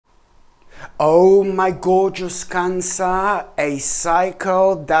Oh my gorgeous Cancer, a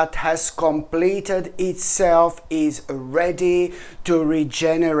cycle that has completed itself is ready to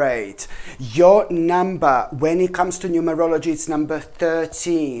regenerate. Your number, when it comes to numerology, it's number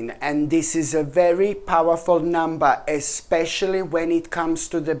 13, and this is a very powerful number, especially when it comes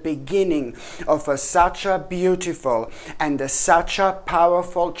to the beginning of such a beautiful and such a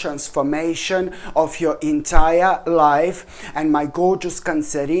powerful transformation of your entire life. And my gorgeous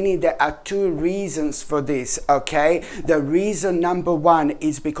Cancerini, there are two reasons for this, okay? The reason number one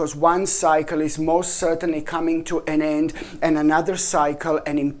is because one cycle is most certainly coming to an end, and another cycle,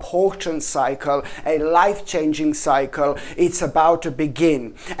 an important cycle, a life-changing cycle, it's about to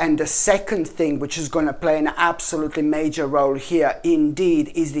begin. And the second thing, which is going to play an absolutely major role here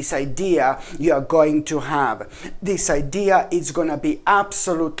indeed, is this idea you are going to have. This idea is going to be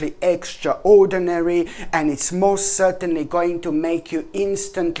absolutely extraordinary, and it's most certainly going to make you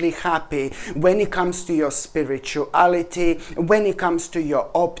instantly happy when it comes to your spirituality, when it comes to your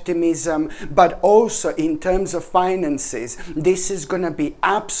optimism, but also in terms of finances. This is going to be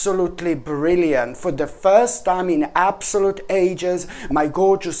absolutely brilliant. For the first time in absolute ages, my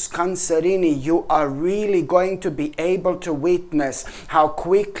gorgeous Cancerini, you are really going to be able to witness how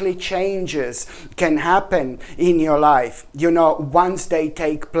quickly changes can happen in your life, you know, once they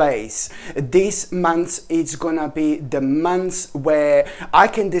take place. This month, it's going to be the months where I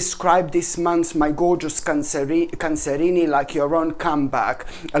can describe this month, my gorgeous Cancerini, like your own comeback,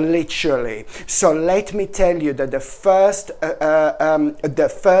 literally. So let me tell you that the first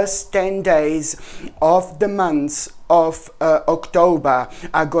 10 days of the months of October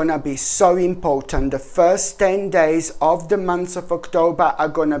are gonna be so important. The first 10 days of the months of October are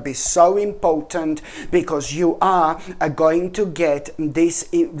gonna be so important because you are going to get this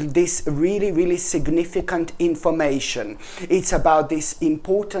really significant information. It's about this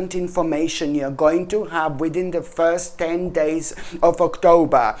important information you're going to have within the first 10 days of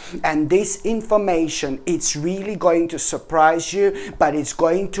October, and this information, it's really going to surprise you, but it's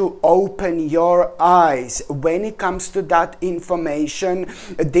going to open your eyes when it comes to that information.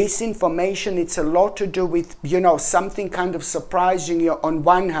 This information, it's a lot to do with, you know, something kind of surprising you on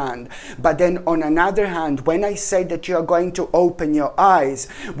one hand, but then on another hand, when I say that you are going to open your eyes,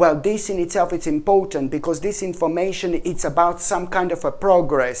 well, this in itself is important because this information, it's about some kind of a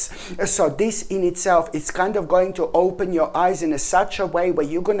progress. So this in itself, it's kind of going to open your eyes in such a way where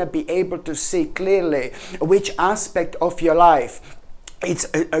you're going to be able to see clearly which aspect of your life it's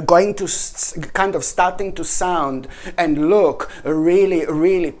going to kind of starting to sound and look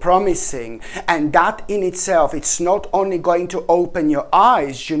really promising. And that in itself, it's not only going to open your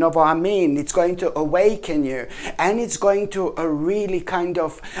eyes, you know what I mean, it's going to awaken you, and it's going to really kind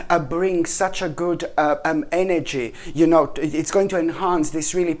of bring such a good energy, you know, it's going to enhance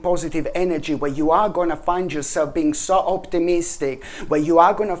this really positive energy where you are going to find yourself being so optimistic, where you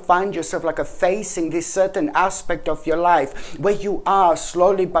are going to find yourself like facing this certain aspect of your life where you are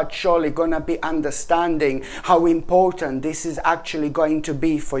slowly but surely gonna be understanding how important this is actually going to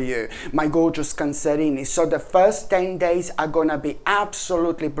be for you, my gorgeous Cancerini. So the first 10 days are gonna be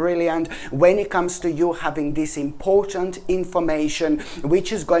absolutely brilliant when it comes to you having this important information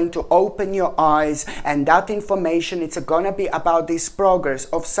which is going to open your eyes, and that information, it's gonna be about this progress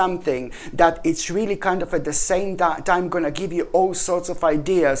of something that it's really kind of at the same time gonna give you all sorts of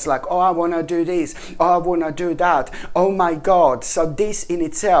ideas like, oh, I wanna do this, oh, I wanna do that, oh my God. So this in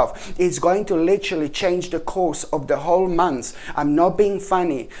itself is going to literally change the course of the whole month. I'm not being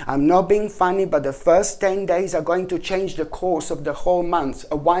funny, but the first 10 days are going to change the course of the whole month.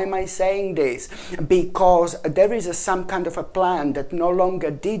 Why am I saying this? Because there is some kind of a plan that no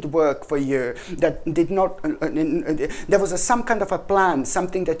longer did work for you, that did not, there was some kind of a plan,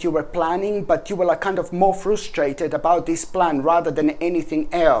 something that you were planning, but you were like kind of more frustrated about this plan rather than anything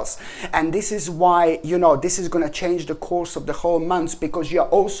else. And this is why, you know, this is going to change the course of the whole month, because you're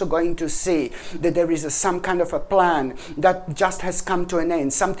also going to see that there is some kind of a plan that just has come to an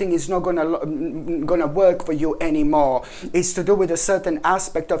end. Something is not gonna work for you anymore. It's to do with a certain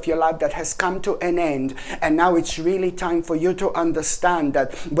aspect of your life that has come to an end, and now it's really time for you to understand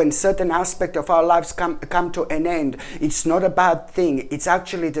that when certain aspect of our lives come to an end, it's not a bad thing. It's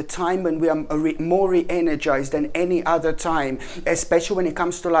actually the time when we are more re-energized than any other time, especially when it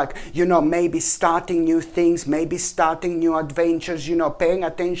comes to, like, you know, maybe starting new things, maybe starting new adventures, you know, paying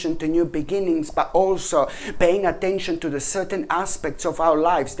attention to new beginnings, but also paying attention to the certain aspects of our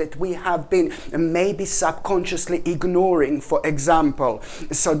lives that we have been maybe subconsciously ignoring, for example.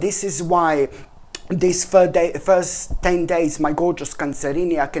 So this is why this first 10 days, my gorgeous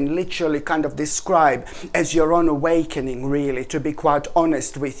Cancerini, I can literally kind of describe as your own awakening, really, to be quite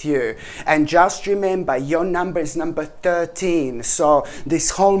honest with you. And just remember, your number is number 13. So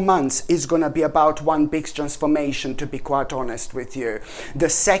this whole month is going to be about one big transformation, to be quite honest with you. The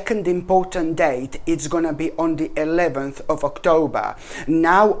second important date, it's going to be on the 11th of October.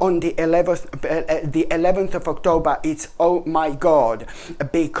 Now on the 11th of October, it's, oh my God,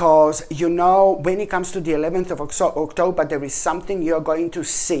 because, you know, when it comes to the 11th of October, there is something you're going to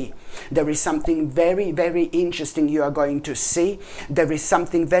see. There is something very, very interesting you are going to see. There is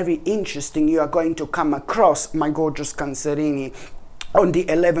something very interesting you are going to come across, my gorgeous Cancerini, on the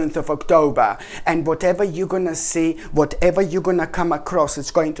 11th of October. And whatever you're going to see, whatever you're going to come across,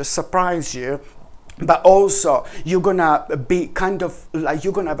 it's going to surprise you. But also, you're gonna be kind of like,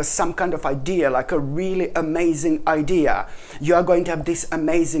 you're gonna have some kind of idea, like a really amazing idea. You are going to have this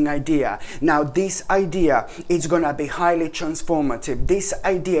amazing idea. Now, this idea is gonna be highly transformative. This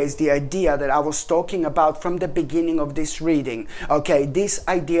idea is the idea that I was talking about from the beginning of this reading. Okay, this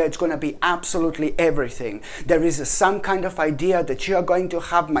idea is gonna be absolutely everything. There is some kind of idea that you are going to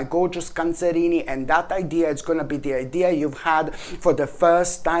have, my gorgeous Cancerini, and that idea is gonna be the idea you've had for the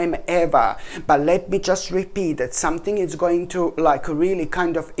first time ever. But let me just repeat that something is going to like really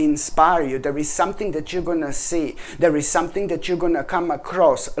kind of inspire you. There is something that you're gonna see. There is something that you're gonna come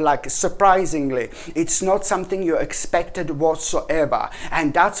across, like surprisingly. It's not something you expected whatsoever,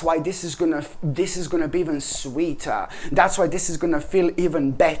 and that's why this is gonna be even sweeter. That's why this is gonna feel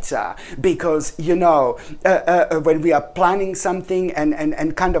even better, because you know, when we are planning something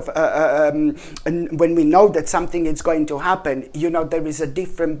and kind of and when we know that something is going to happen, you know, there is a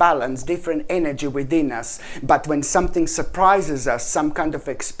different balance, different energy within us. But when something surprises us, some kind of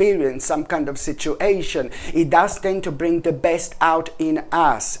experience, some kind of situation, it does tend to bring the best out in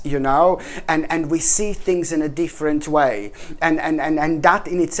us, you know, and we see things in a different way, and that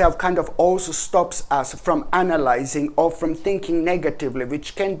in itself kind of also stops us from analyzing or from thinking negatively,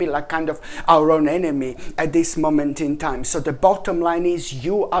 which can be like kind of our own enemy at this moment in time. So the bottom line is,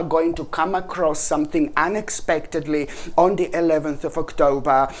 you are going to come across something unexpectedly on the 11th of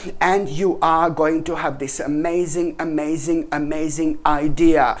October, and you are going to have this amazing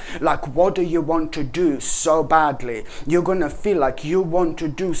idea. Like, what do you want to do so badly? You're gonna feel like you want to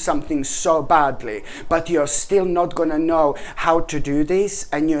do something so badly, but you're still not gonna know how to do this,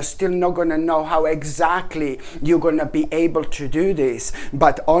 and you're still not gonna know how exactly you're gonna be able to do this.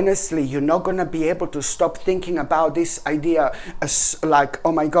 But honestly, you're not gonna be able to stop thinking about this idea as like,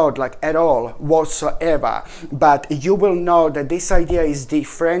 oh my God, like at all whatsoever. But you will know that this idea is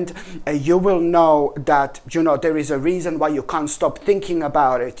different. You will know that, you know, there is a reason why you can't stop thinking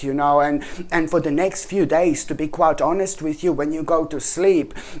about it, you know, and for the next few days, to be quite honest with you, when you go to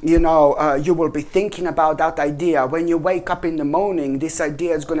sleep, you know, you will be thinking about that idea. When you wake up in the morning, this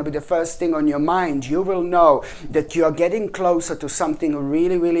idea is going to be the first thing on your mind. You will know that you are getting closer to something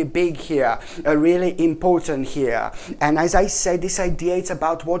really big here, really important here. And as I said, this idea is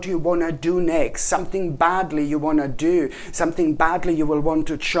about what you want to do next, something badly you want to do, something badly you will want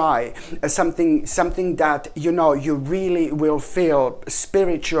to try, something that, you know, you really will feel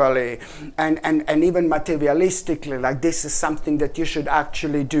spiritually and even materialistically like this is something that you should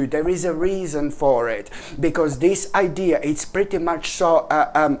actually do. There is a reason for it, because this idea, it's pretty much so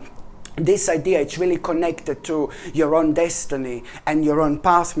this idea, it's really connected to your own destiny and your own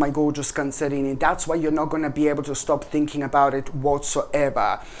path, my gorgeous Cancerini. That's why you're not going to be able to stop thinking about it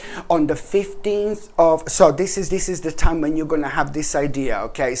whatsoever. On the 15th of, so this is the time when you're going to have this idea,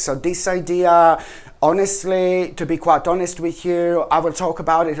 okay? So this idea, honestly, to be quite honest with you, I will talk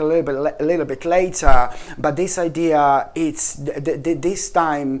about it a little bit later, but this idea, it's this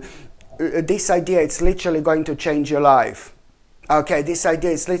time, this idea, it's literally going to change your life. Okay, this idea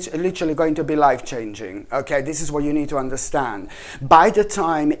is literally going to be life-changing. Okay, this is what you need to understand. By the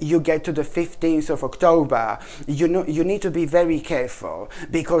time you get to the 15th of October, you know, you need to be very careful,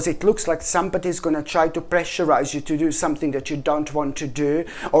 because it looks like somebody's going to try to pressurize you to do something that you don't want to do,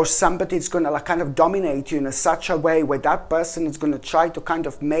 or somebody's going to like kind of dominate you in such a way where that person is going to try to kind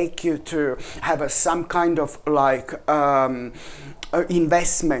of make you to have some kind of like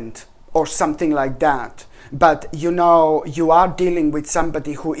investment or something like that. but you know, you are dealing with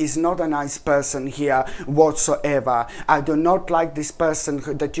somebody who is not a nice person here whatsoever. I do not like this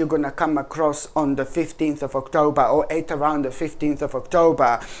person that you're gonna come across on the 15th of October or at around the 15th of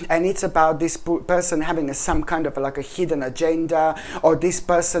October, and it's about this person having some kind of like a hidden agenda, or this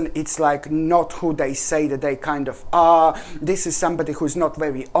person, it's like not who they say that they kind of are. This is somebody who's not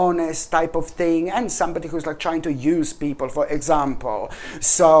very honest type of thing, and somebody who's like trying to use people, for example.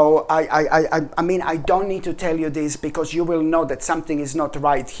 So I mean, I don't need to tell you this, because you will know that something is not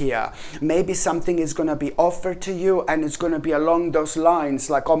right here. Maybe something is going to be offered to you, and it's going to be along those lines,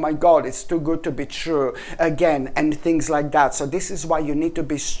 like, oh my God, it's too good to be true again, and things like that. So this is why you need to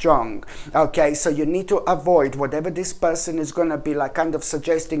be strong. Okay, so you need to avoid whatever this person is going to be like kind of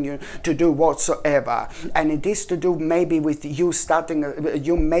suggesting you to do whatsoever, and it is to do maybe with you starting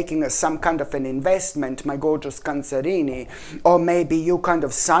you making some kind of an investment, my gorgeous Cancerini, or maybe you kind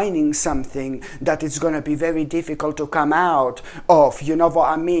of signing something that is going to be very difficult to come out of, you know what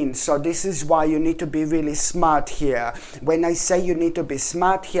I mean? So this is why you need to be really smart here. When I say you need to be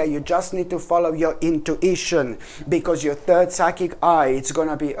smart here, you just need to follow your intuition, because your third psychic eye, it's going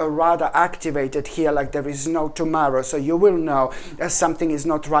to be rather activated here like there is no tomorrow. So you will know something is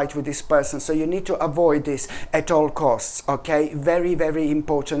not right with this person, so you need to avoid this at all costs. Okay, very, very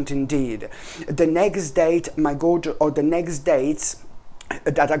important indeed. The next date, my gorgeous, or the next dates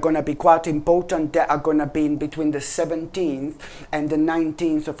that are going to be quite important, they are going to be in between the 17th and the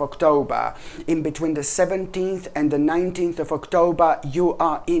 19th of October. In between the 17th and the 19th of October, you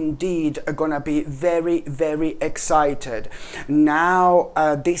are indeed going to be very, very excited. Now,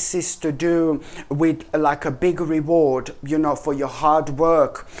 this is to do with like a big reward, you know, for your hard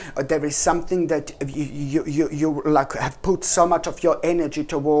work. There is something that you like have put so much of your energy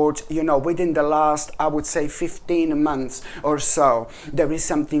towards, you know, within the last, I would say, 15 months or so. There is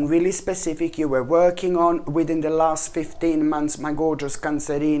something really specific you were working on within the last 15 months, my gorgeous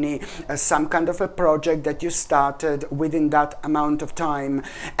Cancerini, some kind of a project that you started within that amount of time,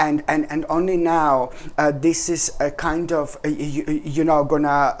 and only now this is a kind of you know,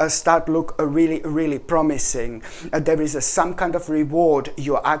 gonna start look really, really promising. There is some kind of reward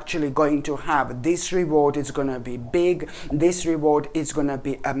you're actually going to have. This reward is gonna be big, this reward is gonna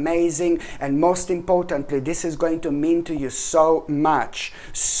be amazing, and most importantly, this is going to mean to you so much,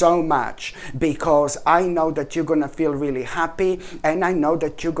 because I know that you're gonna feel really happy, and I know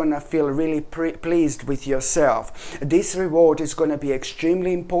that you're gonna feel really pleased with yourself. This reward is gonna be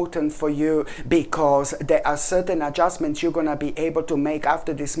extremely important for you, because there are certain adjustments you're gonna be able to make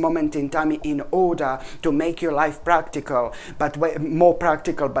after this moment in time in order to make your life practical, but more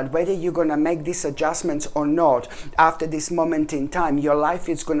practical. But whether you're gonna make these adjustments or not, after this moment in time, your life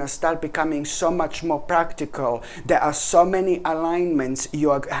is gonna start becoming so much more practical. There are so many alignments you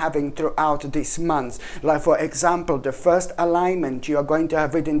are having throughout this month. Like, for example, the first alignment you are going to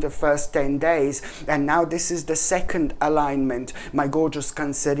have within the first 10 days, and now this is the second alignment, my gorgeous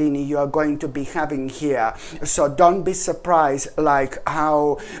Cancerini, you are going to be having here. So don't be surprised like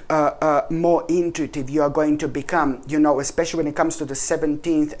how more intuitive you are going to become, you know, especially when it comes to the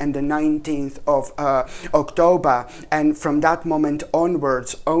 17th and the 19th of October, and from that moment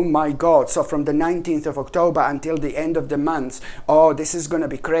onwards, oh my God. So from the 19th of October until the end of the month, oh, this is going to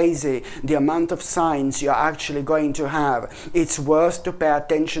be crazy, the amount of signs you're actually going to have. It's worth to pay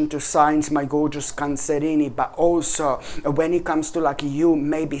attention to signs, my gorgeous Cancerini, but also when it comes to like you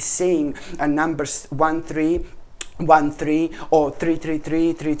maybe seeing a numbers 13, or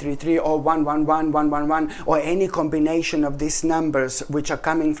 333 or 111 or any combination of these numbers which are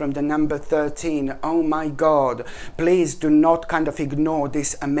coming from the number 13. Oh my God, please do not kind of ignore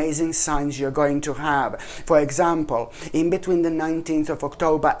these amazing signs you're going to have. For example, in between the 19th of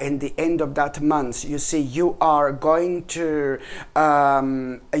October and the end of that month, you see, you are going to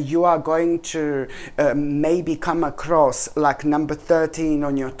maybe come across like number 13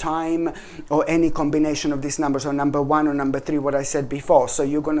 on your time, or any combination of these numbers, or number 1 or number 3, what I said before. So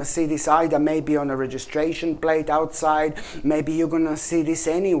you're gonna see this either maybe on a registration plate outside, maybe you're gonna see this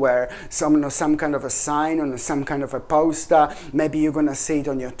anywhere, some kind of a sign on some kind of a poster, maybe you're gonna see it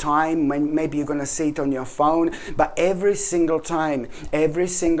on your time, maybe you're gonna see it on your phone. But every single time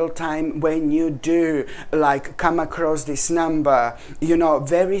when you do like come across this number, you know,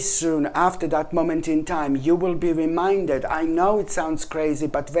 very soon after that moment in time, you will be reminded. I know it sounds crazy,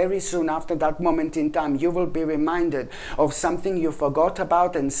 but very soon after that moment in time, you will be reminded reminded of something you forgot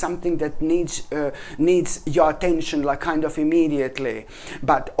about and something that needs your attention, like kind of immediately.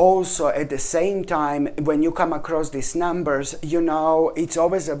 But also at the same time, when you come across these numbers, you know, it's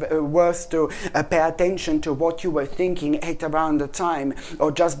always worth to pay attention to what you were thinking at around the time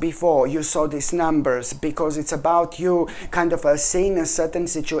or just before you saw these numbers, because it's about you kind of seeing a certain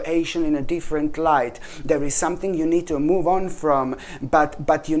situation in a different light. There is something you need to move on from,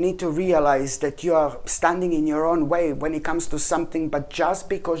 but you need to realize that you are standing in your own way when it comes to something. But just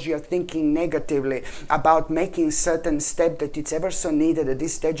because you're thinking negatively about making certain step that it's ever so needed at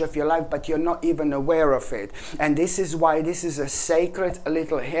this stage of your life, but you're not even aware of it. And this is why this is a sacred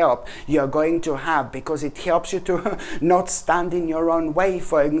little help you're going to have, because it helps you to not stand in your own way,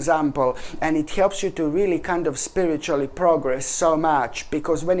 for example, and it helps you to really kind of spiritually progress so much.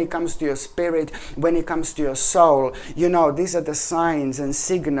 Because when it comes to your spirit, when it comes to your soul, you know, these are the signs and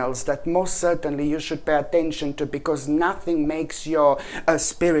signals that most certainly you should pay attention to, because nothing makes your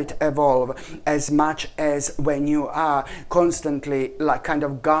spirit evolve as much as when you are constantly like kind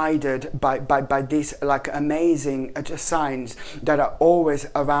of guided by these like amazing signs that are always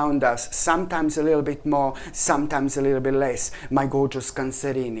around us, sometimes a little bit more, sometimes a little bit less, my gorgeous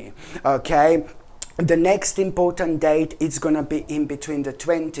Cancerini. Okay. The next important date is going to be in between the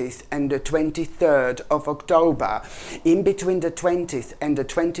 20th and the 23rd of October. In between the 20th and the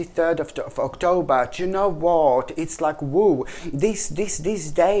 23rd of October, do you know what? It's like, woo, these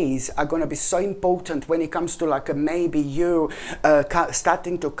days are going to be so important when it comes to like maybe you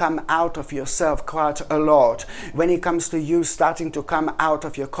starting to come out of yourself quite a lot. When it comes to you starting to come out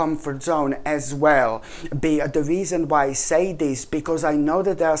of your comfort zone as well. The reason why I say this, because I know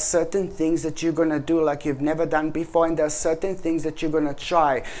that there are certain things that you're going to do like you've never done before, and there are certain things that you're going to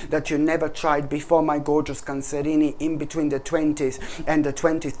try that you never tried before, my gorgeous Cancerini, in between the 20th and the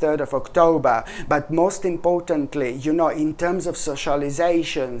 23rd of October. But most importantly, you know, in terms of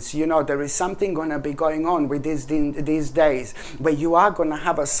socializations, you know, there is something going to be going on with these days where you are going to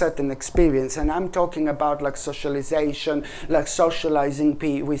have a certain experience, and I'm talking about like socialization, like socializing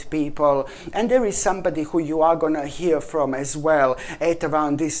with people. And there is somebody who you are going to hear from as well at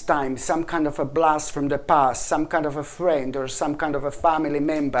around this time, some kind of a blast from the past, some kind of a friend or some kind of a family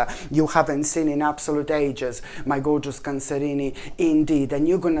member you haven't seen in absolute ages, my gorgeous Cancerini, indeed. And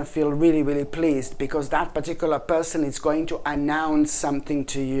you're going to feel really, really pleased, because that particular person is going to announce something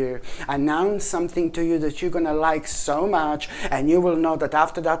to you, that you're going to like so much, and you will know that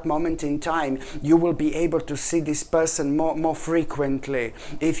after that moment in time, you will be able to see this person more frequently,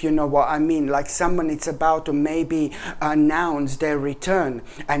 if you know what I mean. Like someone is about to maybe announce their return,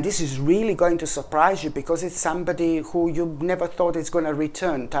 and this is really going to surprise you, because it's somebody who you never thought is going to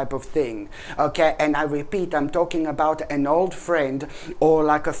return, type of thing. Okay, and I repeat, I'm talking about an old friend or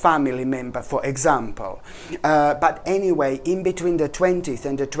like a family member, for example. But anyway, in between the 20th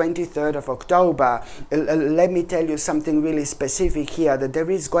and the 23rd of October, let me tell you something really specific here, that there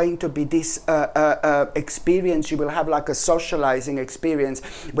is going to be this experience. You will have like a socializing experience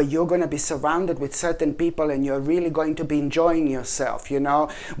where you're going to be surrounded with certain people, and you're really going to be enjoying yourself, you know,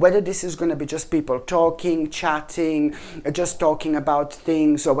 whether this is going to be just people talking, chatting, just talking about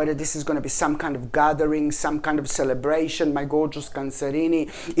things, or whether this is going to be some kind of gathering, some kind of celebration, my gorgeous Cancerini.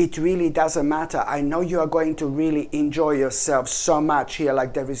 It really doesn't matter. I know you are going to really enjoy yourself so much here,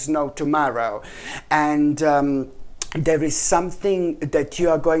 like there is no tomorrow. And there is something that you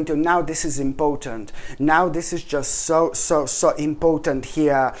are going to, now this is important, now this is just so important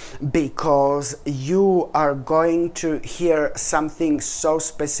here, because you are going to hear something so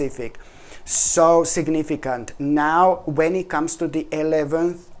specific, so significant. Now when it comes to the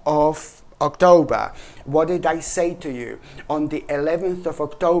 11th of October, what did I say to you? On the 11th of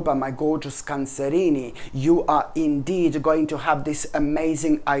October, my gorgeous Cancerini, you are indeed going to have this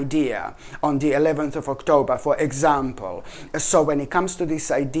amazing idea on the 11th of October, for example. So when it comes to this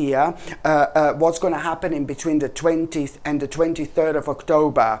idea, what's going to happen in between the 20th and the 23rd of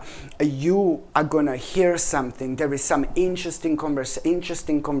October, you are going to hear something. There is some interesting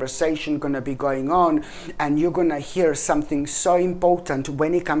conversation going to be going on, and you're going to hear something so important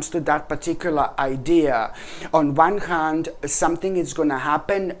when it comes to that particular idea. On one hand, something is going to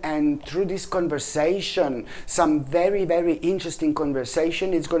happen, and through this conversation, some very, very interesting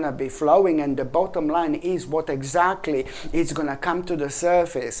conversation is going to be flowing, and the bottom line is what exactly is going to come to the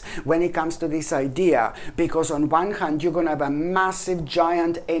surface when it comes to this idea. Because on one hand, you're going to have a massive,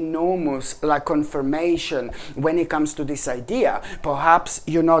 giant, enormous like confirmation when it comes to this idea. Perhaps,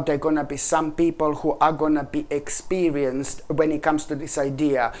 you know, there are going to be some people who are going to be experienced when it comes to this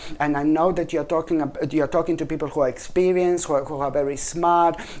idea, and I know that you're talking about you're talking to people who are experienced, who are very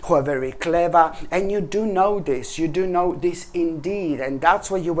smart, who are very clever, and you do know this. You do know this indeed, and that's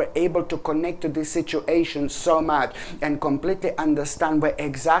why you were able to connect to this situation so much and completely understand where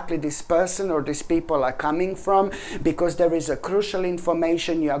exactly this person or these people are coming from, because there is a crucial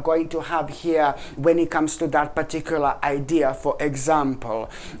information you are going to have here when it comes to that particular idea. For example,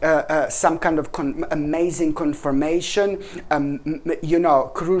 some kind of amazing confirmation, you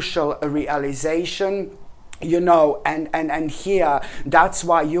know, crucial realization, you know, and here, that's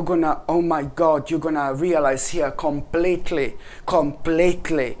why you're gonna, oh my God, you're gonna realize here completely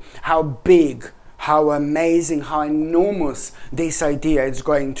how big, how amazing, how enormous this idea is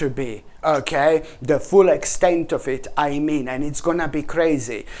going to be. Okay, the full extent of it, I mean, and it's gonna be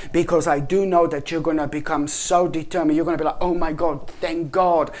crazy, because I do know that you're gonna become so determined. You're gonna be like, oh my God, thank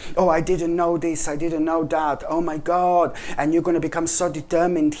God, oh, I didn't know this, I didn't know that, oh my God, and you're gonna become so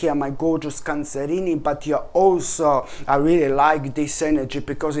determined here, my gorgeous Cancerini. But you're also, I really like this energy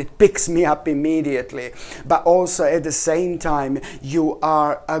because it picks me up immediately, but also at the same time, you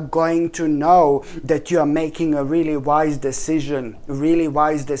are going to know that you are making a really wise decision, really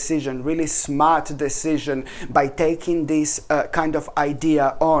smart decision by taking this kind of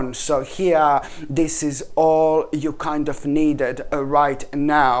idea on. So here, this is all you kind of needed right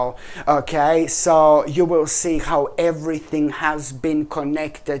now. Okay, so you will see how everything has been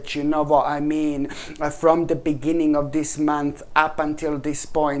connected, you know what I mean, from the beginning of this month up until this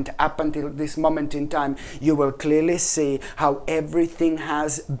point, up until this moment in time. You will clearly see how everything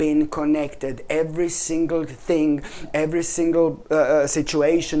has been connected. Every single thing, every single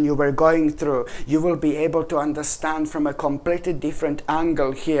situation you were going through, you will be able to understand from a completely different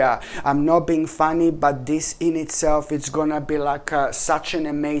angle here. I'm not being funny, but this in itself, it's gonna be like such an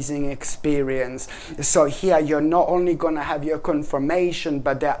amazing experience. So here, you're not only gonna have your confirmation,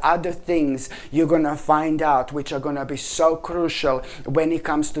 but there are other things you're gonna find out which are gonna be so crucial when it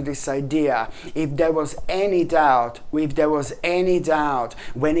comes to this idea. If there was any doubt, when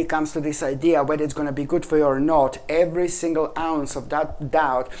it comes to this idea, whether it's gonna be good for you or not, every single ounce of that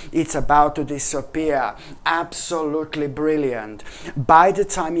doubt, it's about to disappear. Absolutely brilliant. By the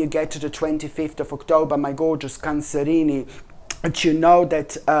time you get to the 25th of October, my gorgeous Cancerini, but you know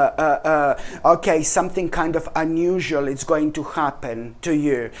that okay, something kind of unusual is going to happen to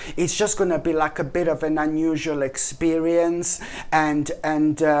you. It's just going to be like a bit of an unusual experience, and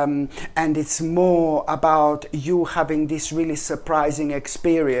it's more about you having this really surprising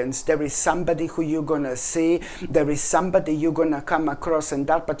experience. There is somebody who you're going to see, there is somebody you're going to come across, and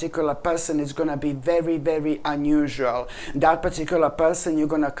that particular person is going to be very, very unusual. That particular person you're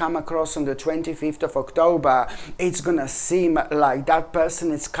going to come across on the 25th of October, it's going to seem like that person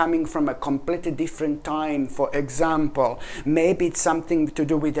is coming from a completely different time. For example, maybe it's something to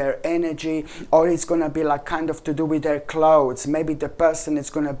do with their energy, or it's going to be like kind of to do with their clothes. Maybe the person is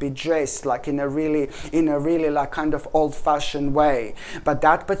going to be dressed like in a really like kind of old-fashioned way, but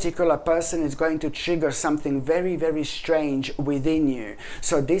that particular person is going to trigger something very, very strange within you.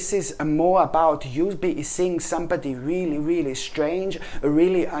 So this is more about you seeing somebody really, really strange,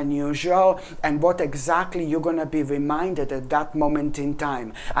 really unusual, and what exactly you're going to be reminded at that moment in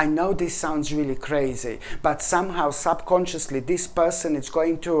time. I know this sounds really crazy, but somehow subconsciously this person is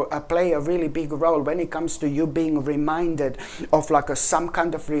going to play a really big role when it comes to you being reminded of like some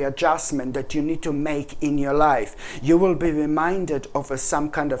kind of readjustment that you need to make in your life. You will be reminded of some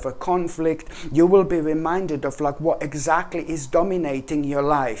kind of a conflict. You will be reminded of like what exactly is dominating your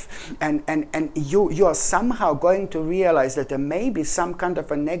life, and you are somehow going to realize that there may be some kind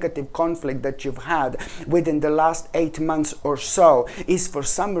of a negative conflict that you've had within the last 8 months or so is for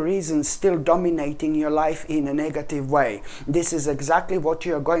some reason still dominating your life in a negative way. This is exactly what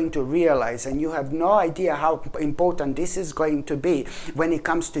you're going to realize, and you have no idea how important this is going to be when it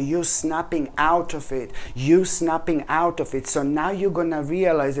comes to you snapping out of it. So now you're going to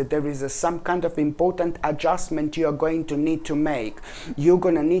realize that there is some kind of important adjustment you're going to need to make. You're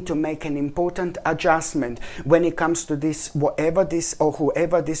going to need to make an important adjustment when it comes to this, whatever this or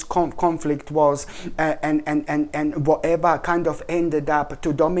whoever this conflict was, and whatever kind of ended up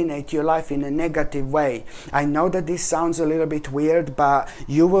to dominate your life in a negative way. I know that this sounds a little bit weird, but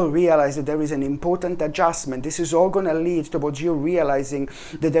you will realize that there is an important adjustment. This is all going to lead towards you realizing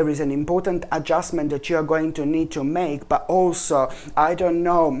that there is an important adjustment that you are going to need to make, but also, I don't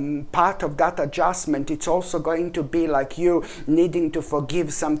know, part of that adjustment, it's also going to be like you needing to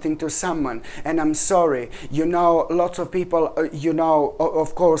forgive something to someone. And I'm sorry, you know, lots of people, you know,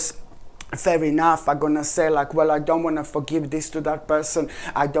 of course, fair enough, I'm gonna say like, well, I don't want to forgive this to that person,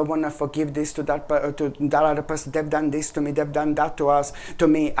 I don't want to forgive this to that other person, they've done this to me, they've done that to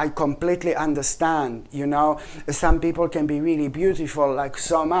me. I completely understand, you know. Some people can be really beautiful, like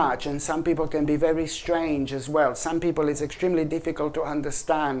so much, and some people can be very strange as well. Some people it's extremely difficult to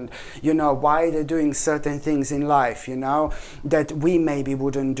understand, you know, why they're doing certain things in life, you know, that we maybe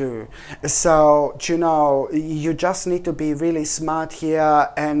wouldn't do. So, you know, you just need to be really smart here.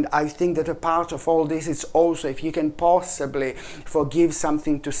 And I think that a part of all this is also if you can possibly forgive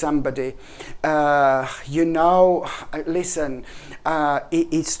something to somebody, you know, listen,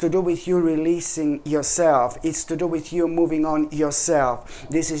 it's to do with you releasing yourself, it's to do with you moving on yourself.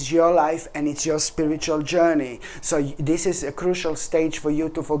 This is your life and it's your spiritual journey. So this is a crucial stage for you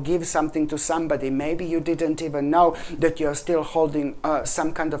to forgive something to somebody. Maybe you didn't even know that you're still holding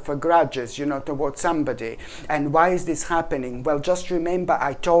some kind of a grudges, you know, towards somebody. And why is this happening? Well, just remember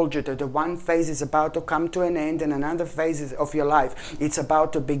I told you that the one phase is about to come to an end and another phase of your life, it's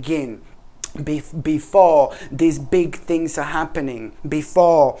about to begin. Before these big things are happening,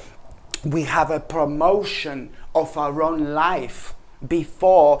 before we have a promotion of our own life,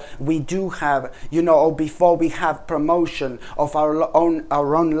 before we do have, you know, or before we have promotion of our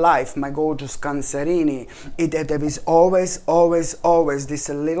own life, my gorgeous Cancerini, there is always this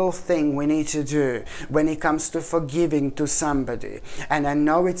little thing we need to do when it comes to forgiving to somebody. And I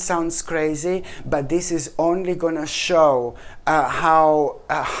know it sounds crazy, but this is only gonna show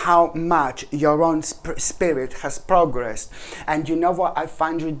how much your own spirit has progressed. And you know what I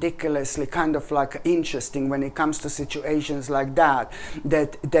find ridiculously kind of like interesting when it comes to situations like that,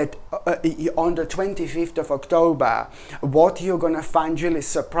 that on the 25th of October, what you're going to find really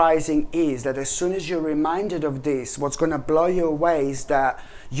surprising is that as soon as you're reminded of this, what's going to blow you away is that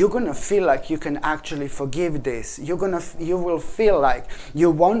you're going to feel like you can actually forgive this. You will feel like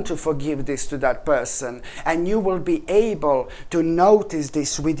you want to forgive this to that person, and you will be able to notice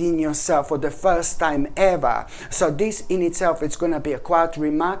this within yourself for the first time ever. So this in itself, it's going to be a quite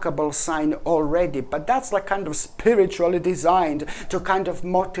remarkable sign already, but that's like kind of spiritually designed to kind of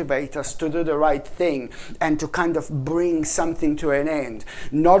motivate us to do the right thing and to kind of bring something to an end.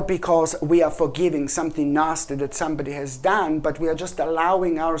 Not because we are forgiving something nasty that somebody has done, but we are just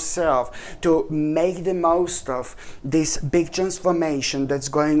allowing ourselves to make the most of this big transformation that's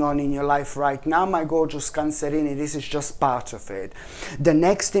going on in your life right now, my gorgeous Cancerini. This is just part of it. The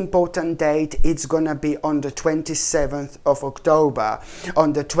next important date, it's gonna be on the 27th of October.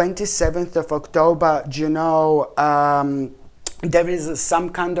 On the 27th of October, do you know, there is some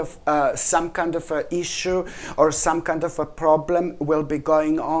kind of issue or some kind of a problem will be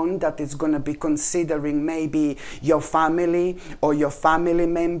going on that is going to be considering maybe your family or your family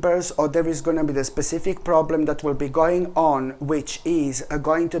members, or there is going to be the specific problem that will be going on which is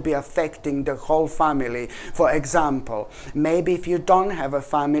going to be affecting the whole family. For example, maybe if you don't have a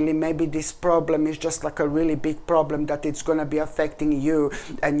family, maybe this problem is just like a really big problem that it's going to be affecting you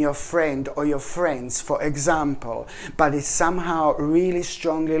and your friend or your friends, for example. But it's somehow really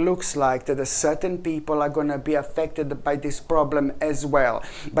strongly looks like that a certain people are going to be affected by this problem as well.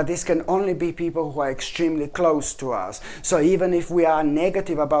 But this can only be people who are extremely close to us. So even if we are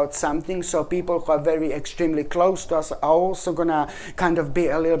negative about something, so people who are very extremely close to us are also going to kind of be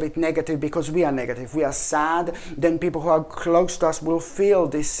a little bit negative because we are negative. We are sad, then people who are close to us will feel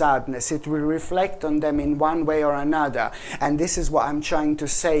this sadness. It will reflect on them in one way or another. And this is what I'm trying to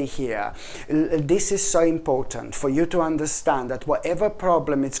say here. This is so important for you to understand that whatever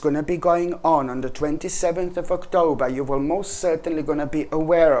problem it's going to be going on the 27th of October, you will most certainly going to be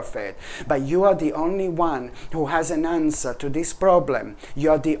aware of it. But you are the only one who has an answer to this problem.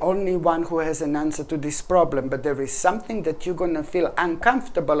 You are the only one who has an answer to this problem. But there is something that you're going to feel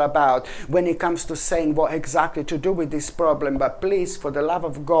uncomfortable about when it comes to saying what exactly to do with this problem. But please, for the love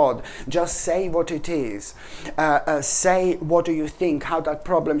of God, just say what it is. Say what do you think, how that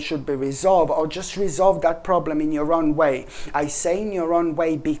problem should be resolved, or just resolve that problem in your own way. I say in your own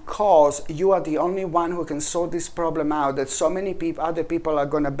way because you are the only one who can sort this problem out that so many other people are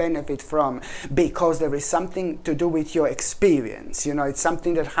going to benefit from, because there is something to do with your experience. You know, it's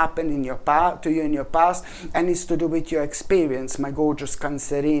something that happened in your past, to you in your past, and it's to do with your experience, my gorgeous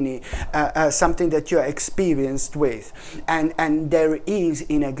Cancerini, something that you're experienced with. And there is,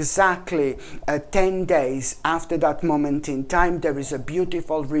 in exactly 10 days after that moment in time, there is a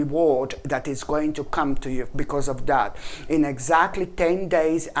beautiful reward that is going to come to you because of that. In exactly 10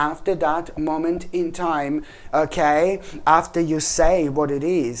 days after that moment in time, okay, after you say what it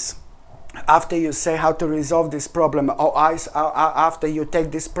is, after you say how to resolve this problem, or after you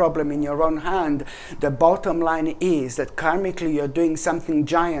take this problem in your own hand, the bottom line is that karmically you're doing something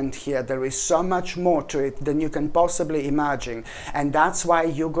giant here. There is so much more to it than you can possibly imagine, and that's why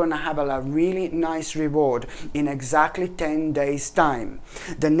you're gonna have a really nice reward in exactly 10 days time.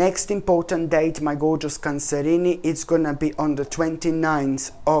 The next important date, my gorgeous Cancerini, it's gonna be on the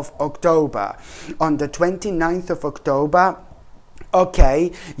 29th of October. On the 29th of October, okay,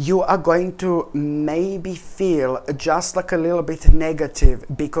 you are going to maybe feel just like a little bit negative,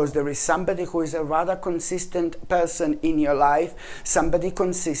 because there is somebody who is a rather consistent person in your life. Somebody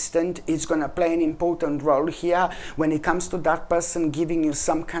consistent is going to play an important role here when it comes to that person giving you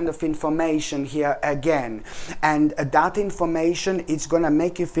some kind of information here again. And that information is going to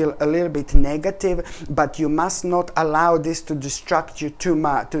make you feel a little bit negative, but you must not allow this to distract you too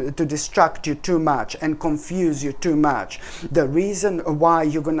much, to distract you too much and confuse you too much. The reason why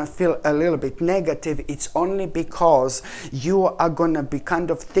you're gonna feel a little bit negative, it's only because you are gonna be kind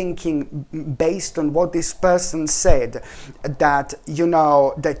of thinking based on what this person said, that you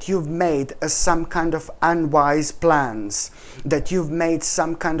know that you've made some kind of unwise plans,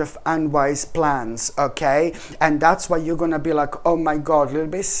 okay, and that's why you're gonna be like, oh my god, a little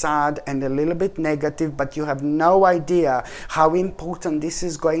bit sad and a little bit negative, but you have no idea how important this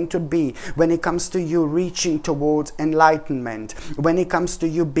is going to be when it comes to you reaching towards enlightenment, when it comes to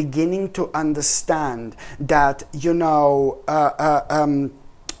you beginning to understand that, you know,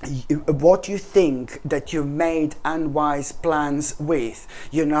 what you think that you've made unwise plans with,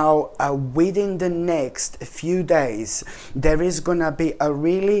 you know, within the next few days, there is gonna be a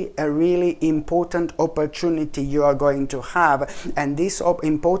really important opportunity you are going to have, and this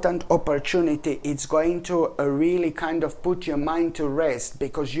important opportunity is going to really kind of put your mind to rest,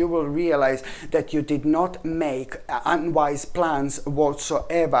 because you will realize that you did not make unwise plans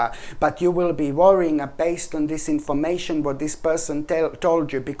whatsoever, but you will be worrying based on this information what this person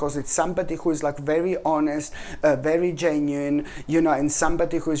told you, because it's somebody who is like very honest, very genuine, you know, and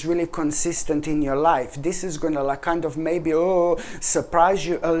somebody who is really consistent in your life. This is gonna like kind of maybe surprise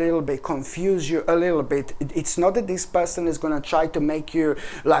you a little bit, confuse you a little bit. It's not that this person is gonna try to make you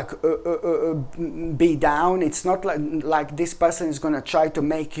like be down. It's not like this person is gonna try to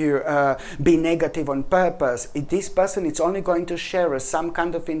make you be negative on purpose. This person is only going to share some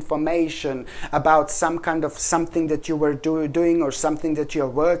kind of information about some kind of something that you were doing, or something that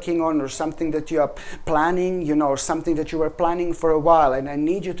you're working on, or something that you are planning, you know, or something that you were planning for a while. And I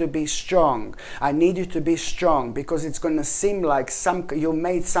need you to be strong. I need you to be strong, because it's going to seem like you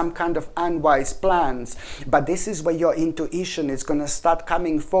made some kind of unwise plans, but this is where your intuition is going to start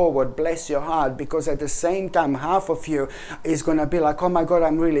coming forward. Bless your heart, because at the same time half of you is going to be like, oh my god,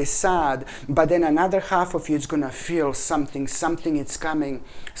 I'm really sad, but then another half of you is going to feel something is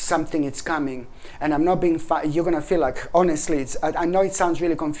coming, and I'm not being you're going to feel like, honestly, I know it sounds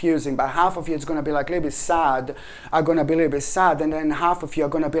really confusing, but half of you is going to be like a little bit sad, are going to be a little bit sad, and then half of you are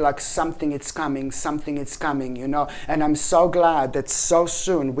going to be like, something is coming, you know. And I'm so glad that so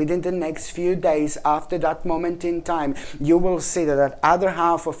soon, within the next few days after that moment in time, you will see that other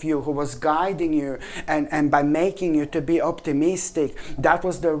half of you who was guiding you and by making you to be optimistic, that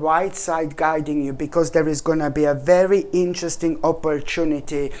was the right side guiding you, because there is going to be a very interesting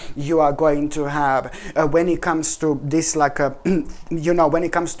opportunity you are going to have when it comes to this, like a you know, when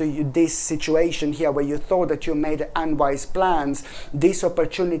it comes to this situation here where you thought that you made unwise plans. This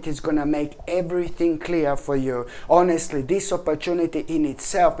opportunity is going to make everything clear for you. Honestly, this opportunity in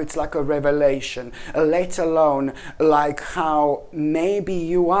itself, it's like a revelation, let alone like how maybe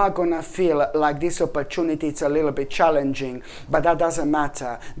you are going to feel like this opportunity, it's a little bit challenging, but that doesn't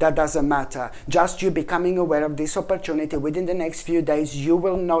matter. Just you becoming aware of this opportunity within the next few days, you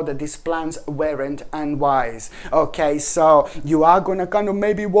will know that these plans weren't unwise. Okay, so you are going to kind of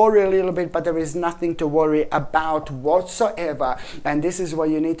maybe worry a little bit, but there is nothing to worry about whatsoever. And this is what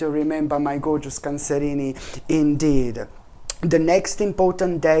you need to remember, my gorgeous Cancerini, indeed. The next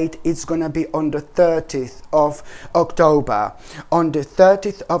important date is going to be on the 30th of October. On the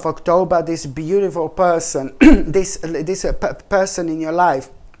 30th of October, this beautiful person, this person in your life,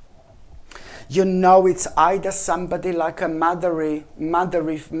 you know, it's either somebody like a mother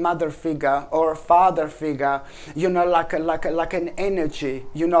figure or a father figure, you know, like an energy,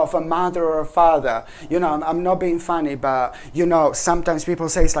 you know, of a mother or a father. You know, I'm not being funny, but you know, sometimes people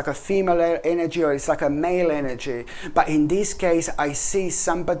say it's like a female energy or it's like a male energy. But in this case, I see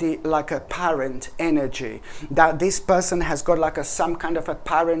somebody like a parent energy. That this person has got like some kind of a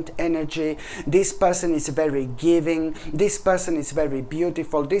parent energy. This person is very giving. This person is very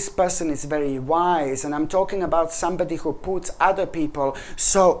beautiful. This person is very wise, and I'm talking about somebody who puts other people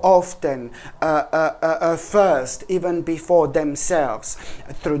so often first, even before themselves.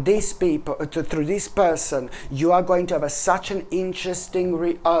 Through these people, through this person, you are going to have such an interesting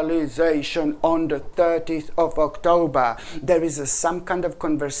realization on the 30th of October. There is some kind of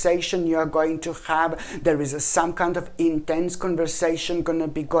conversation you are going to have. There is some kind of intense conversation going to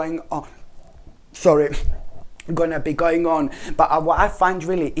be going on. Gonna be going on. But what I find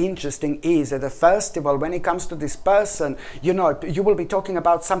really interesting is that first of all, when it comes to this person, you know, you will be talking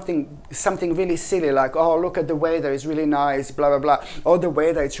about something really silly, like, oh, look at the weather, it's really nice, blah blah blah, or the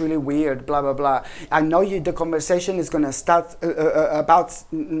weather, it's really weird, blah blah blah. I know the conversation is gonna start about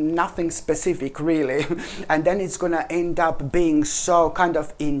nothing specific really, and then it's gonna end up being so kind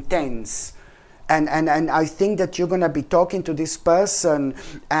of intense. And I think that you're going to be talking to this person,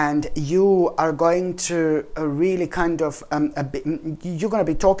 and you are going to really kind of you're going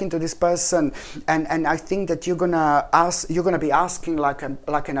to be talking to this person, and I think that you're going to be asking like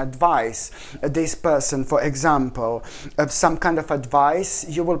an advice. This person, for example, of some kind of advice.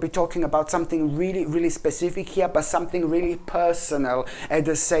 You will be talking about something really specific here, but something really personal at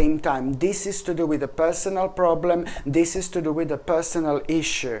the same time. This is to do with a personal problem. This is to do with a personal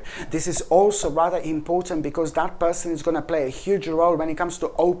issue. This is also rather important because that person is going to play a huge role when it comes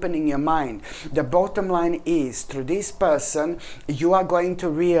to opening your mind. The bottom line is, through this person, you are going to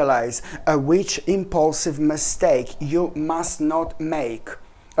realize which impulsive mistake you must not make.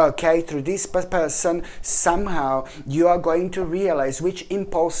 Okay, through this person, somehow you are going to realize which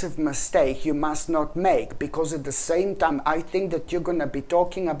impulsive mistake you must not make, because at the same time, I think that you're going to be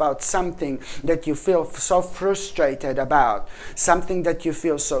talking about something that you feel so frustrated about, something that you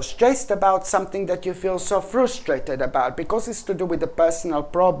feel so stressed about, something that you feel so frustrated about, because it's to do with a personal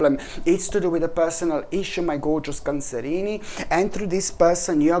problem, it's to do with a personal issue, my gorgeous Cancerini. And through this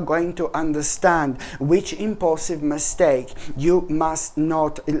person, you are going to understand which impulsive mistake you must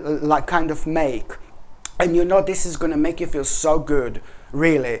not like kind of make. And you know, this is going to make you feel so good.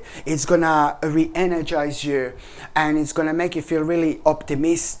 Really, it's gonna re-energize you, and it's gonna make you feel really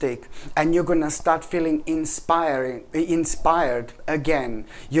optimistic, and you're gonna start feeling inspired again.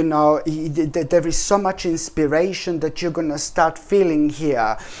 You know, there is so much inspiration that you're gonna start feeling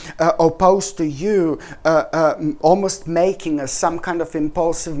here, opposed to you almost making some kind of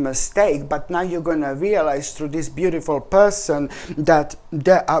impulsive mistake. But now you're gonna realize through this beautiful person that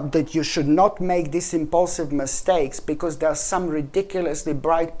that you should not make these impulsive mistakes, because there are some ridiculous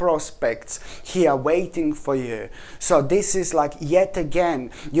bright prospects here waiting for you. So this is like, yet again,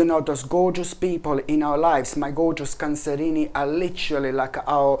 you know, those gorgeous people in our lives, my gorgeous Cancerini, are literally like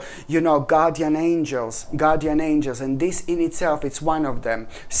our, you know, guardian angels, and this in itself, it's one of them.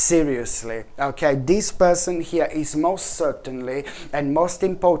 Seriously, okay, this person here is most certainly and most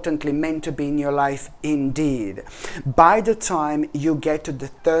importantly meant to be in your life indeed. By the time you get to the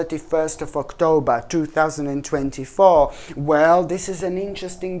 31st of October 2024, well, this is an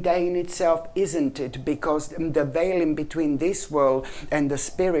interesting day in itself, isn't it? Because the veil in between this world and the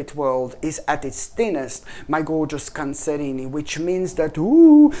spirit world is at its thinnest, my gorgeous Cancerini, which means that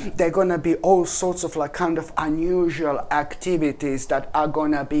there are gonna be all sorts of like kind of unusual activities that are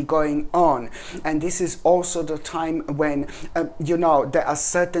gonna be going on. And this is also the time when you know, there are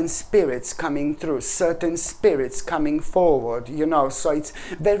certain spirits coming through, certain spirits coming forward, you know. So it's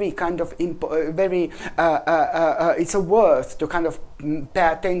very kind of it's a worth to kind of pay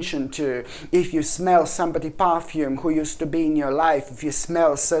attention to. If you smell somebody perfume who used to be in your life, if you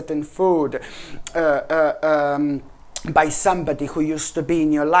smell certain food by somebody who used to be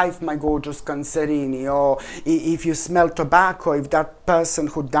in your life, my gorgeous Cancerini, or if you smell tobacco, if that person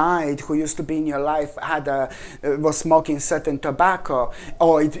who died, who used to be in your life, was smoking certain tobacco,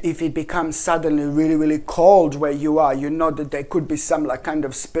 or if it becomes suddenly really cold where you are, you know that there could be some like kind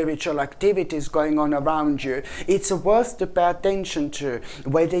of spiritual activities going on around you. It's worth to pay attention to,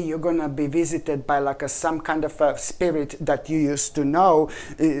 whether you're gonna be visited by like some kind of a spirit that you used to know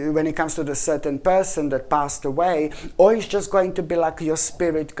when it comes to the certain person that passed away, or it's just going to be like your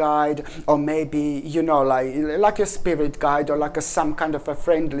spirit guide, or maybe, you know, like your spirit guide, or like some kind of a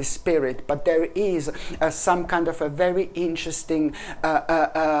friendly spirit. But there is some kind of a very interesting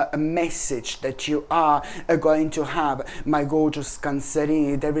message that you are going to have, my gorgeous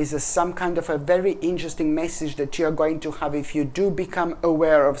Cancerini. There is some kind of a very interesting message that you are going to have if you do become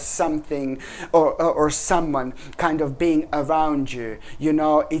aware of something or someone kind of being around you. You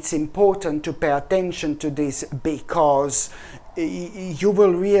know, it's important to pay attention to this, because you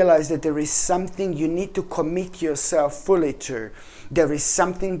will realize that there is something you need to commit yourself fully to. There is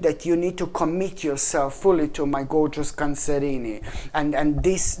something that you need to commit yourself fully to, my gorgeous Cancerini. And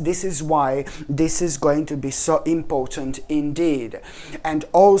this is why this is going to be so important indeed. And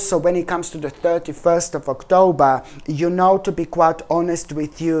also when it comes to the 31st of October, you know, to be quite honest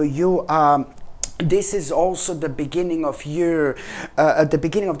with you, you are... This is also the beginning of you, the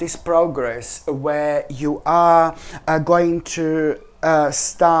beginning of this progress where you are going to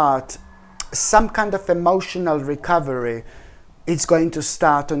start some kind of emotional recovery. It's going to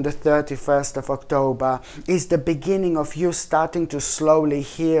start on the 31st of October. It's the beginning of you starting to slowly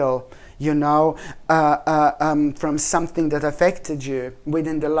heal, you know, from something that affected you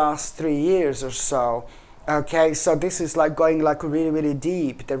within the last 3 years or so. Okay, so this is like going like really, really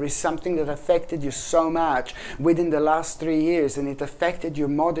deep. There is something that affected you so much within the last 3 years, and it affected you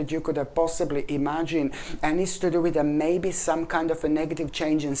more than you could have possibly imagined, and it's to do with maybe some kind of a negative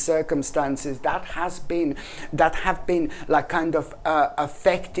change in circumstances that have been like kind of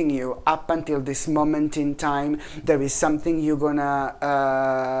affecting you up until this moment in time. There is something you're gonna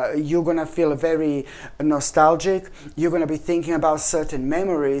feel very nostalgic. You're gonna be thinking about certain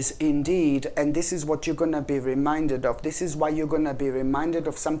memories indeed, and this is what you're gonna be reminded of. This is why you're going to be reminded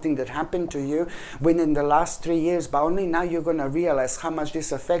of something that happened to you within the last 3 years, but only now you're going to realize how much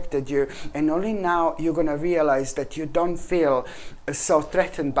this affected you, and only now you're going to realize that you don't feel so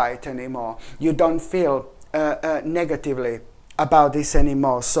threatened by it anymore. You don't feel negatively about this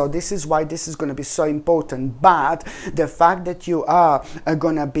anymore. So this is why this is going to be so important. But the fact that you are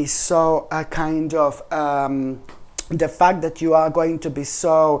going to be so the fact that you are going to be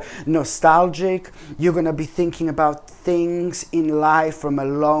so nostalgic, you're going to be thinking about things in life from a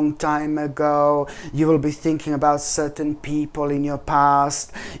long time ago. You will be thinking about certain people in your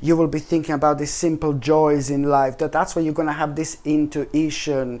past. You will be thinking about the simple joys in life. That's where you're going to have this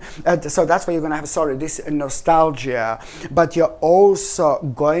intuition. So that's where you're going to have, sorry, this nostalgia. But you're also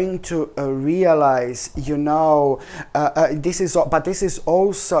going to realize, you know, this is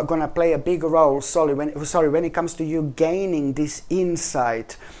also going to play a big role. When it comes to you gaining this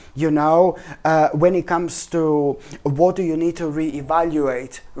insight, you know, when it comes to what do you need to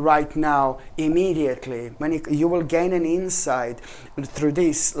reevaluate right now, immediately, when you will gain an insight through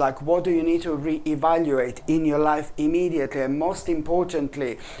this, like what do you need to reevaluate in your life immediately, and most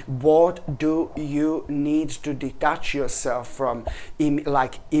importantly, what do you need to detach yourself from,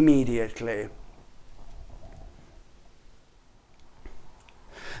 like immediately.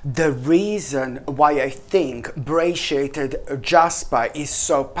 The reason why I think bracelet jasper is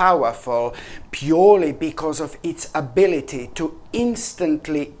so powerful, purely because of its ability to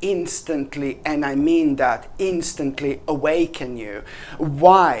instantly, and I mean that, instantly awaken you.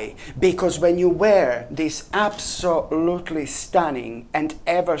 Why? Because when you wear this absolutely stunning and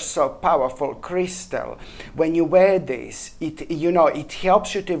ever so powerful crystal, when you wear this, it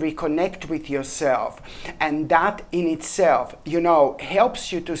helps you to reconnect with yourself, and that in itself,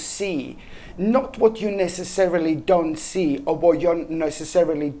 helps you to see not what you necessarily don't see or what you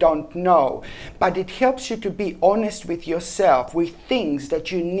necessarily don't know, but it helps you to be honest with yourself with things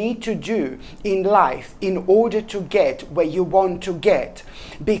that you need to do in life in order to get where you want to get.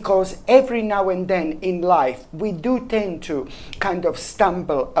 Because every now and then in life we do tend to kind of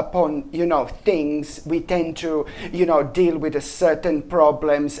stumble upon things. We tend to deal with certain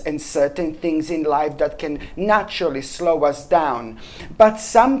problems and certain things in life that can naturally slow us down. But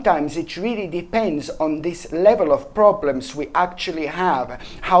sometimes it really depends on this level of problems we actually have,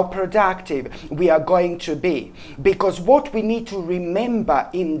 how productive we are going to be. Because what we need to remember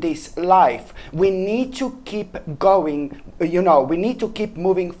in this life, we need to keep going, we need to keep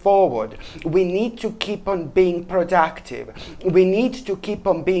moving forward. We need to keep on being productive. We need to keep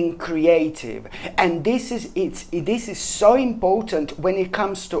on being creative. And this is so important when it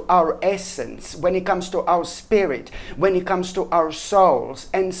comes to our essence, when it comes to our spirit, when it comes to our souls.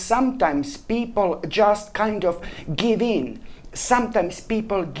 And sometimes people just kind of give in. Sometimes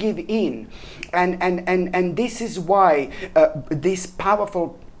people give in, and this is why this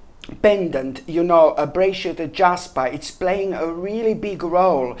powerful pendant, a bracelet jasper, it's playing a really big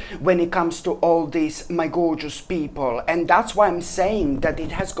role when it comes to all these, my gorgeous people. And that's why I'm saying that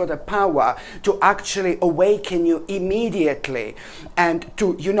it has got a power to actually awaken you immediately, and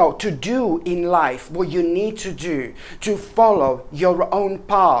to to do in life what you need to do, to follow your own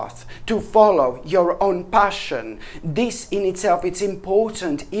path, to follow your own passion. This in itself, it's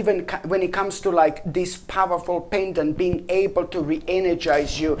important even when it comes to like this powerful pendant being able to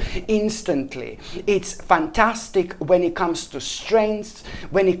re-energize you instantly. It's fantastic when it comes to strength,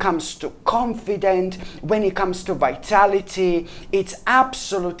 when it comes to confidence, when it comes to vitality. It's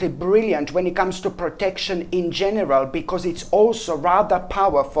absolutely brilliant when it comes to protection in general, because it's also rather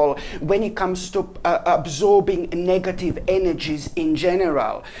powerful when it comes to absorbing negative energies in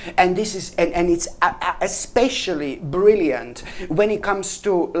general. And this is and it's especially brilliant when it comes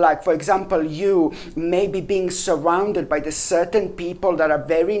to, like, for example, you maybe being surrounded by the certain people that are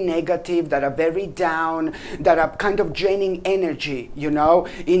very negative, that are very down, that are kind of draining energy, you know,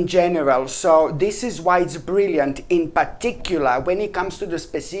 in general. So this is why it's brilliant, in particular when it comes to the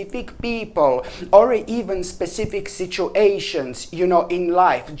specific people or even specific situations, you know, in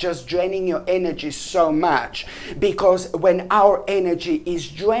life, just draining your energy so much. Because when our energy is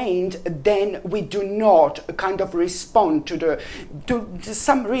drained, then we do not kind of respond to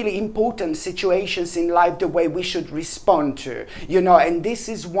some really important situations in life the way we should respond to, you know. And this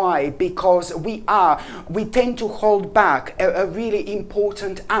is why, because we tend to hold back a really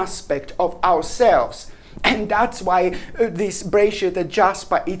important aspect of ourselves. And that's why this bracelet, the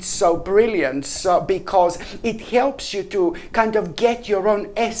Jasper, it's so brilliant. So because it helps you to kind of get your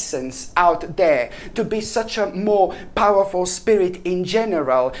own essence out there, to be such a more powerful spirit in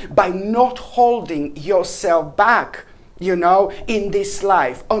general, by not holding yourself back, you know, in this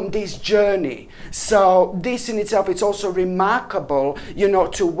life, on this journey. So this in itself, it's also remarkable, you know,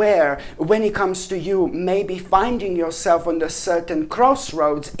 to where when it comes to you maybe finding yourself on a certain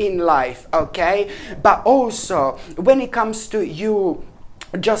crossroads in life, okay, but also when it comes to you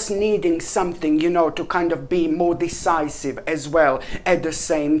just needing something, you know, to kind of be more decisive as well at the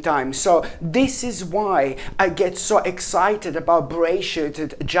same time. So this is why I get so excited about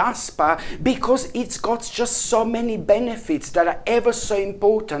Bracelet Jasper, because it's got just so many benefits that are ever so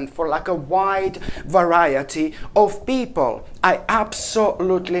important for like a wide variety of people. I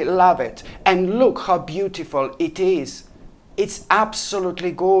absolutely love it. And look how beautiful it is. It's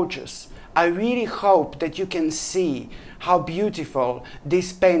absolutely gorgeous. I really hope that you can see how beautiful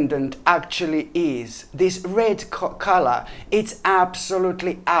this pendant actually is. This red color, it's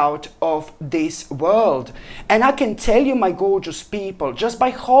absolutely out of this world. And I can tell you, my gorgeous people, just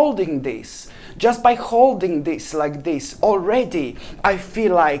by holding this like this, already I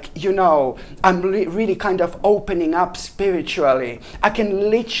feel like, you know, I'm really kind of opening up spiritually. I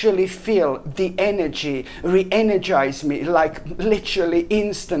can literally feel the energy re-energize me, like literally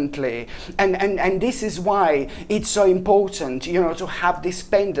instantly. And this is why it's so important, you know, to have this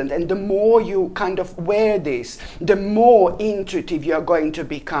pendant. And the more you kind of wear this, the more intuitive you're going to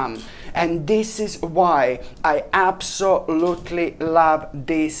become. And this is why I absolutely love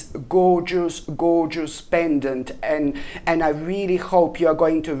this gorgeous pendant. And I really hope you're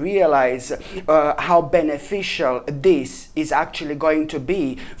going to realize how beneficial this is actually going to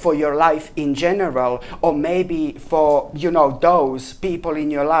be for your life in general, or maybe for, you know, those people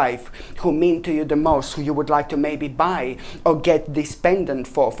in your life who mean to you the most, who you would like to maybe buy or get this pendant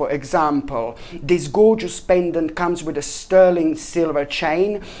for. For example, this gorgeous pendant comes with a sterling silver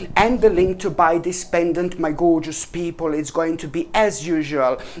chain, and the link to buy this pendant, my gorgeous people, is going to be as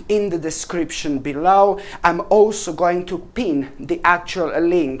usual in the description below. I'm also going to pin the actual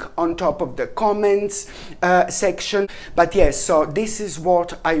link on top of the comments section. But yes, so this is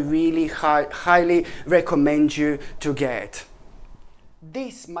what I really highly recommend you to get.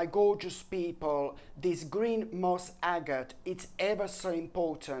 This, my gorgeous people, this green moss agate, it's ever so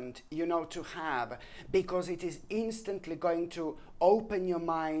important, you know, to have, because it is instantly going to open your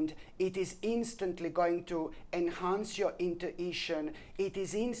mind. It is instantly going to enhance your intuition. It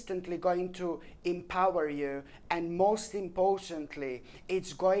is instantly going to empower you. And most importantly,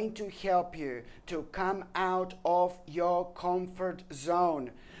 it's going to help you to come out of your comfort zone,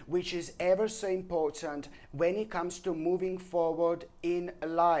 which is ever so important when it comes to moving forward in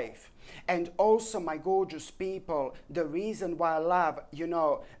life. And also, my gorgeous people, the reason why I love, you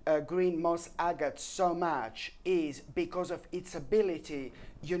know, green moss agate so much is because of its ability,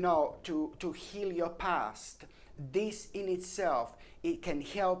 you know, to heal your past. This in itself, it can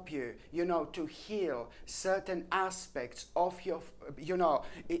help you, you know, to heal certain aspects of your you know,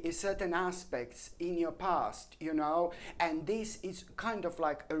 certain aspects in your past, you know, and this is kind of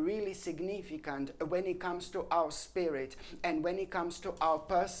like a really significant when it comes to our spirit and when it comes to our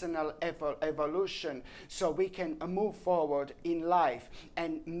personal evolution, so we can move forward in life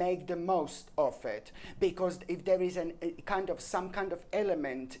and make the most of it. Because if there is some kind of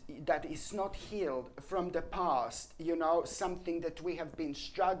element that is not healed from the past, you know, something that we have been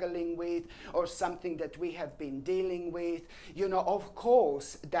struggling with or something that we have been dealing with, you know, of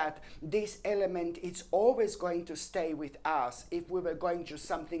course that this element is always going to stay with us if we were going through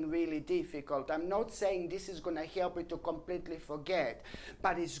something really difficult. I'm not saying this is going to help you to completely forget,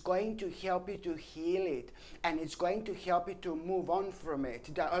 but it's going to help you to heal it, and it's going to help you to move on from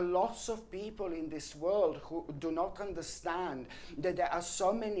it. There are lots of people in this world who do not understand that there are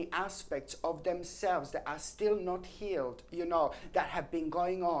so many aspects of themselves that are still not healed, you know, that have been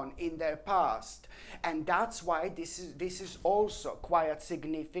going on in their past. And that's why this is also quite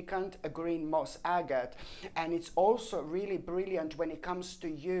significant, a green moss agate. And it's also really brilliant when it comes to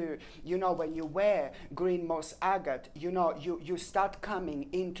you, you know, when you wear green moss agate, you know, you start coming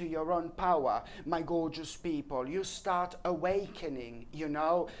into your own power, my gorgeous people. You start awakening, you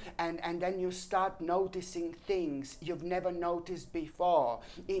know, and then you start noticing things you've never noticed before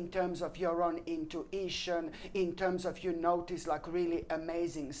in terms of your own intuition, in terms of you notice like really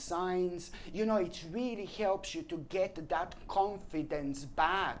amazing signs. You know, it really helps you to get that confidence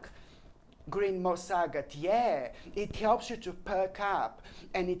back. Green moss agate, yeah, it helps you to perk up,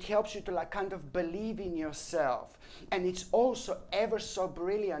 and it helps you to like kind of believe in yourself. And it's also ever so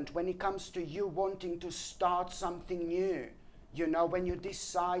brilliant when it comes to you wanting to start something new. You know, when you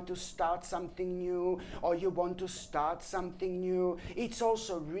decide to start something new or you want to start something new, it's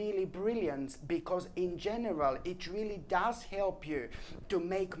also really brilliant, because in general it really does help you to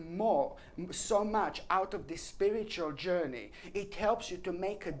make so much out of this spiritual journey. It helps you to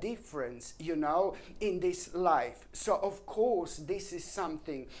make a difference, you know, in this life. So of course this is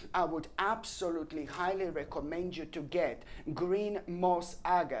something I would absolutely highly recommend you to get, green moss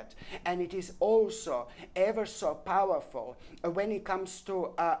agate. And it is also ever so powerful when it comes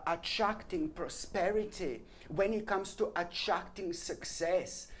to attracting prosperity, when it comes to attracting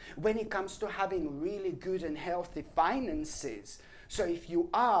success, when it comes to having really good and healthy finances. So if you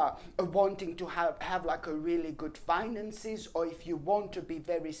are wanting to have like a really good finances, or if you want to be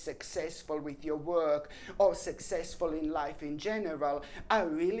very successful with your work or successful in life in general, I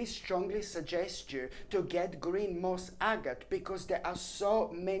really strongly suggest you to get green moss agate, because there are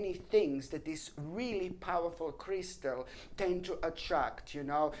so many things that this really powerful crystal tend to attract, you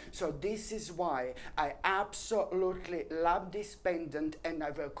know. So this is why I absolutely love this pendant, and I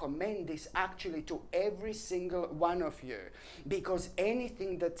recommend this actually to every single one of you, because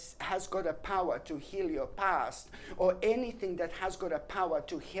anything that has got a power to heal your past, or anything that has got a power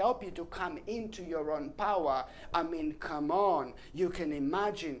to help you to come into your own power, I mean, come on, you can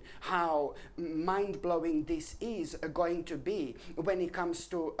imagine how mind-blowing this is going to be when it comes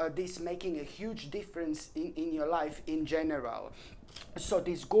to this making a huge difference in your life in general. So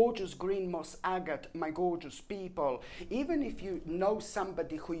this gorgeous green moss agate, my gorgeous people, even if you know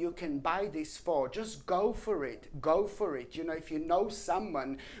somebody who you can buy this for, just go for it, you know. If you know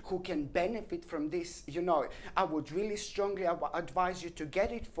someone who can benefit from this, you know, I would really strongly advise you to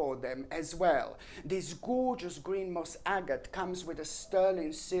get it for them as well. This gorgeous green moss agate comes with a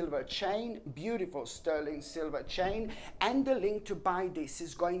sterling silver chain, beautiful sterling silver chain, and the link to buy this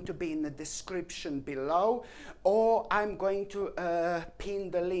is going to be in the description below, or I'm going to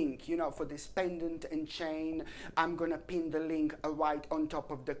pin the link, you know, for this pendant and chain. I'm gonna pin the link right on top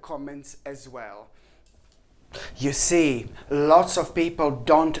of the comments as well. You see, lots of people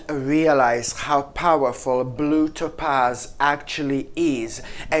don't realize how powerful blue topaz actually is,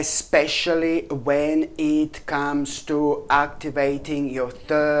 especially when it comes to activating your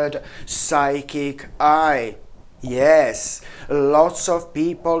third psychic eye. Yes, lots of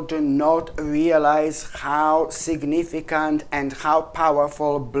people do not realize how significant and how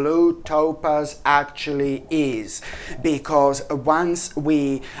powerful blue topaz actually is, because once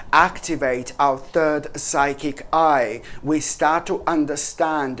we activate our third psychic eye, we start to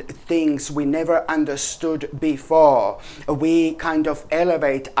understand things we never understood before. We kind of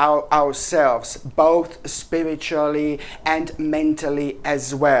elevate ourselves both spiritually and mentally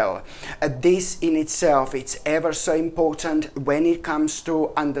as well. This in itself, it's ever ever so important when it comes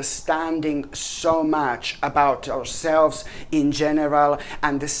to understanding so much about ourselves in general,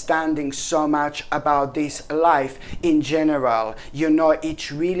 understanding so much about this life in general. You know, it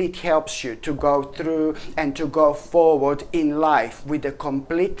really helps you to go through and to go forward in life with a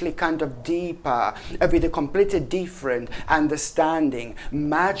completely kind of deeper, with a completely different understanding,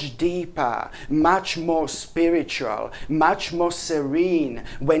 much deeper, much more spiritual, much more serene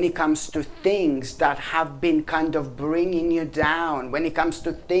when it comes to things that have been kind of bringing you down, when it comes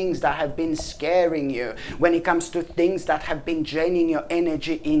to things that have been scaring you, when it comes to things that have been draining your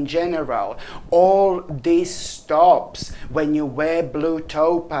energy in general. All this stops when you wear blue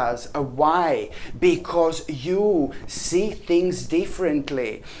topaz. Why? Because you see things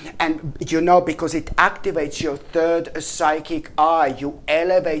differently, and you know, because it activates your third psychic eye. You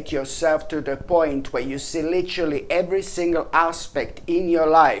elevate yourself to the point where you see literally every single aspect in your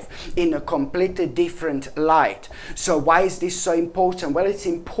life in a completely different light. So why is this so important? Well, it's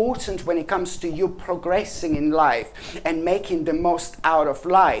important when it comes to you progressing in life and making the most out of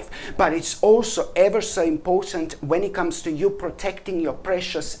life, but it's also ever so important when it comes to you protecting your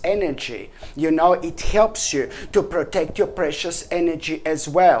precious energy. You know, it helps you to protect your precious energy as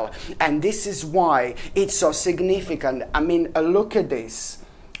well, and this is why it's so significant. I mean, look at this.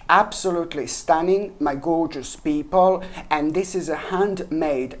 Absolutely stunning, my gorgeous people. And this is a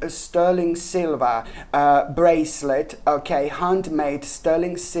handmade sterling silver bracelet, okay, handmade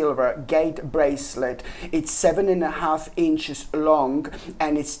sterling silver gate bracelet. It's 7.5 inches long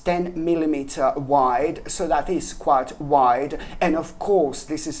and it's 10 millimeter wide, so that is quite wide. And of course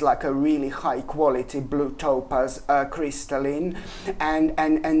this is like a really high quality blue topaz crystalline,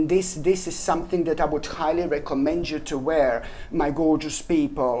 and this is something that I would highly recommend you to wear, my gorgeous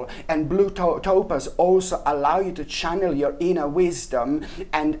people. And blue topaz also allow you to channel your inner wisdom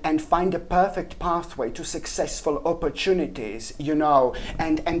and find a perfect pathway to successful opportunities, you know.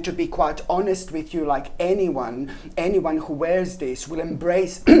 And to be quite honest with you, like anyone who wears this will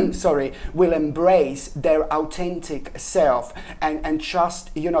embrace will embrace their authentic self and trust,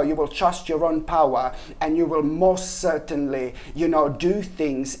 you know, you will trust your own power, and you will most certainly, you know, do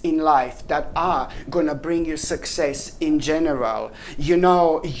things in life that are gonna bring you success in general. You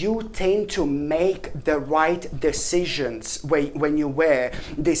know, you tend to make the right decisions when you wear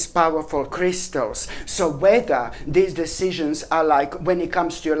these powerful crystals. So whether these decisions are like when it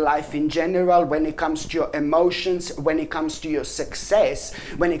comes to your life in general, when it comes to your emotions, when it comes to your success,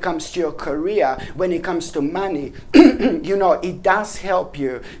 when it comes to your career, when it comes to money, you know, it does help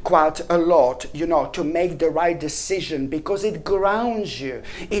you quite a lot, you know, to make the right decision, because it grounds you.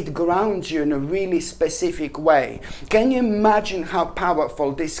 It grounds you in a really specific way. Can you imagine how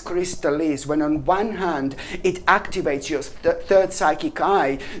powerful this crystal is, when on one hand it activates your third psychic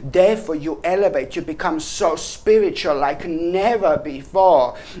eye, therefore you elevate, you become so spiritual like never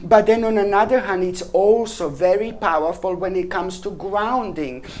before, but then on another hand it's also very powerful when it comes to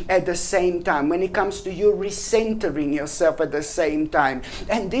grounding at the same time, when it comes to you recentering yourself at the same time.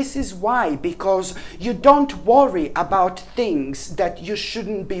 And this is why, because you don't worry about things that you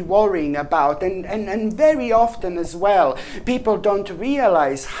shouldn't be worrying about, and very often as well people don't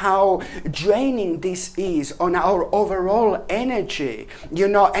realize how draining this is on our overall energy, you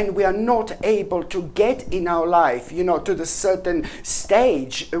know, and we are not able to get in our life, you know, to the certain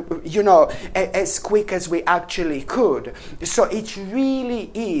stage, you know, as quick as we actually could. So it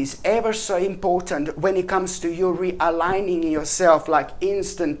really is ever so important when it comes to you realigning yourself like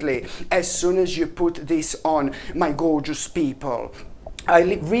instantly as soon as you put this on, my gorgeous people. I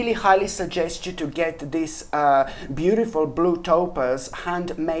really highly suggest you to get this beautiful blue topaz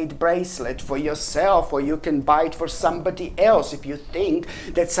handmade bracelet for yourself, or you can buy it for somebody else. If you think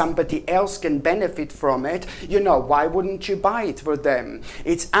that somebody else can benefit from it, you know, why wouldn't you buy it for them?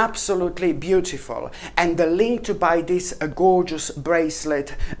 It's absolutely beautiful. And the link to buy this gorgeous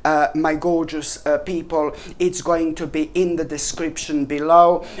bracelet, my gorgeous people, it's going to be in the description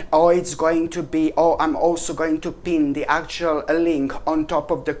below, or it's going to be, or I'm also going to pin the actual link on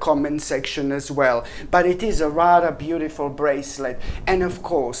top of the comment section as well. But it is a rather beautiful bracelet, and of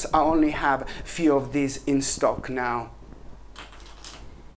course I only have a few of these in stock now.